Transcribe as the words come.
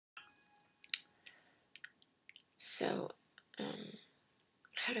So,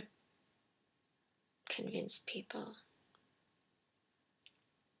 how to convince people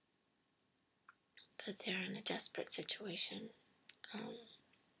that they're in a desperate situation,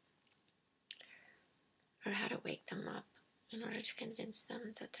 or how to wake them up in order to convince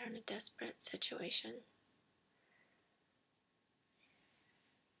them that they're in a desperate situation.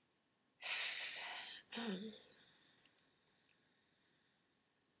 I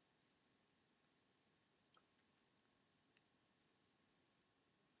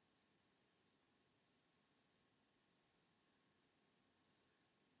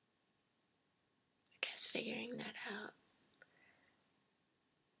guess figuring that out,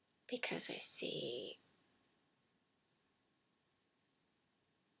 because I see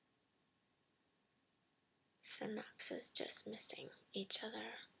synapses just missing each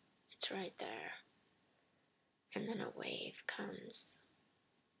other. It's right there. And then a wave comes,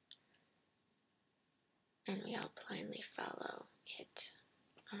 and we all blindly follow it.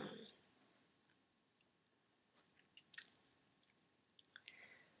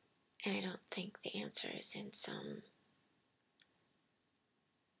 And I don't think the answer is in some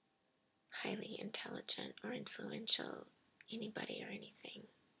highly intelligent or influential anybody or anything.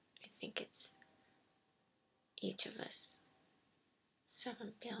 I think it's each of us,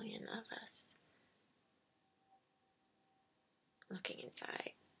 7 billion of us, looking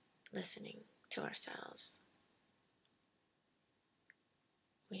inside, listening to ourselves.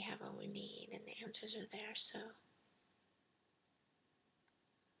 We have what we need, and the answers are there, so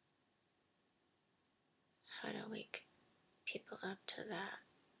how to wake people up to that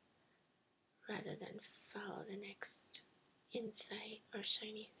rather than follow the next insight or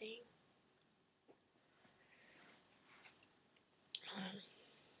shiny thing.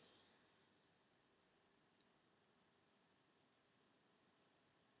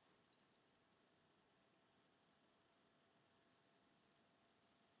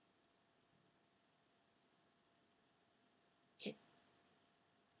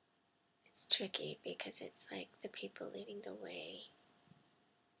 It's tricky because it's like the people leading the way,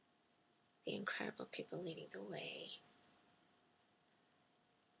 the incredible people leading the way,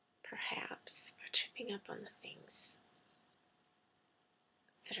 perhaps are tripping up on the things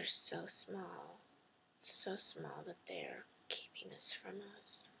that are so small that they're keeping this from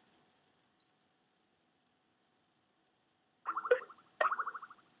us.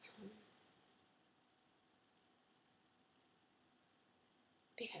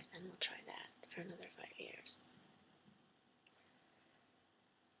 Because then we'll try that for another 5 years.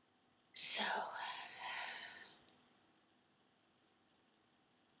 So,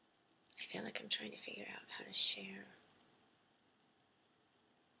 I feel like I'm trying to figure out how to share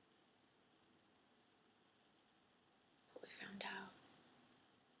what we found out.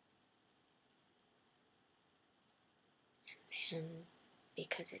 And then,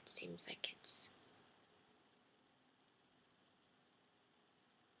 because it seems like it's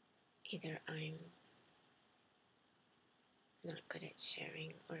either I'm not good at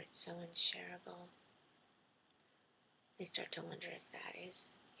sharing or it's so unshareable, I start to wonder if that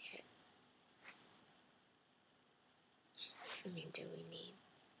is it. I mean, do we need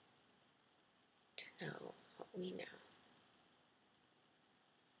to know what we know?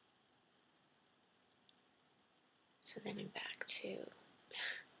 So then I'm back to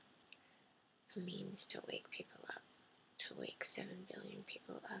a means to wake people up, to wake 7 billion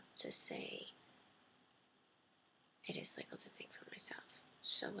people up, to say, it is legal to think for myself.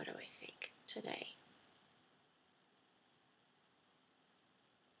 So what do I think today?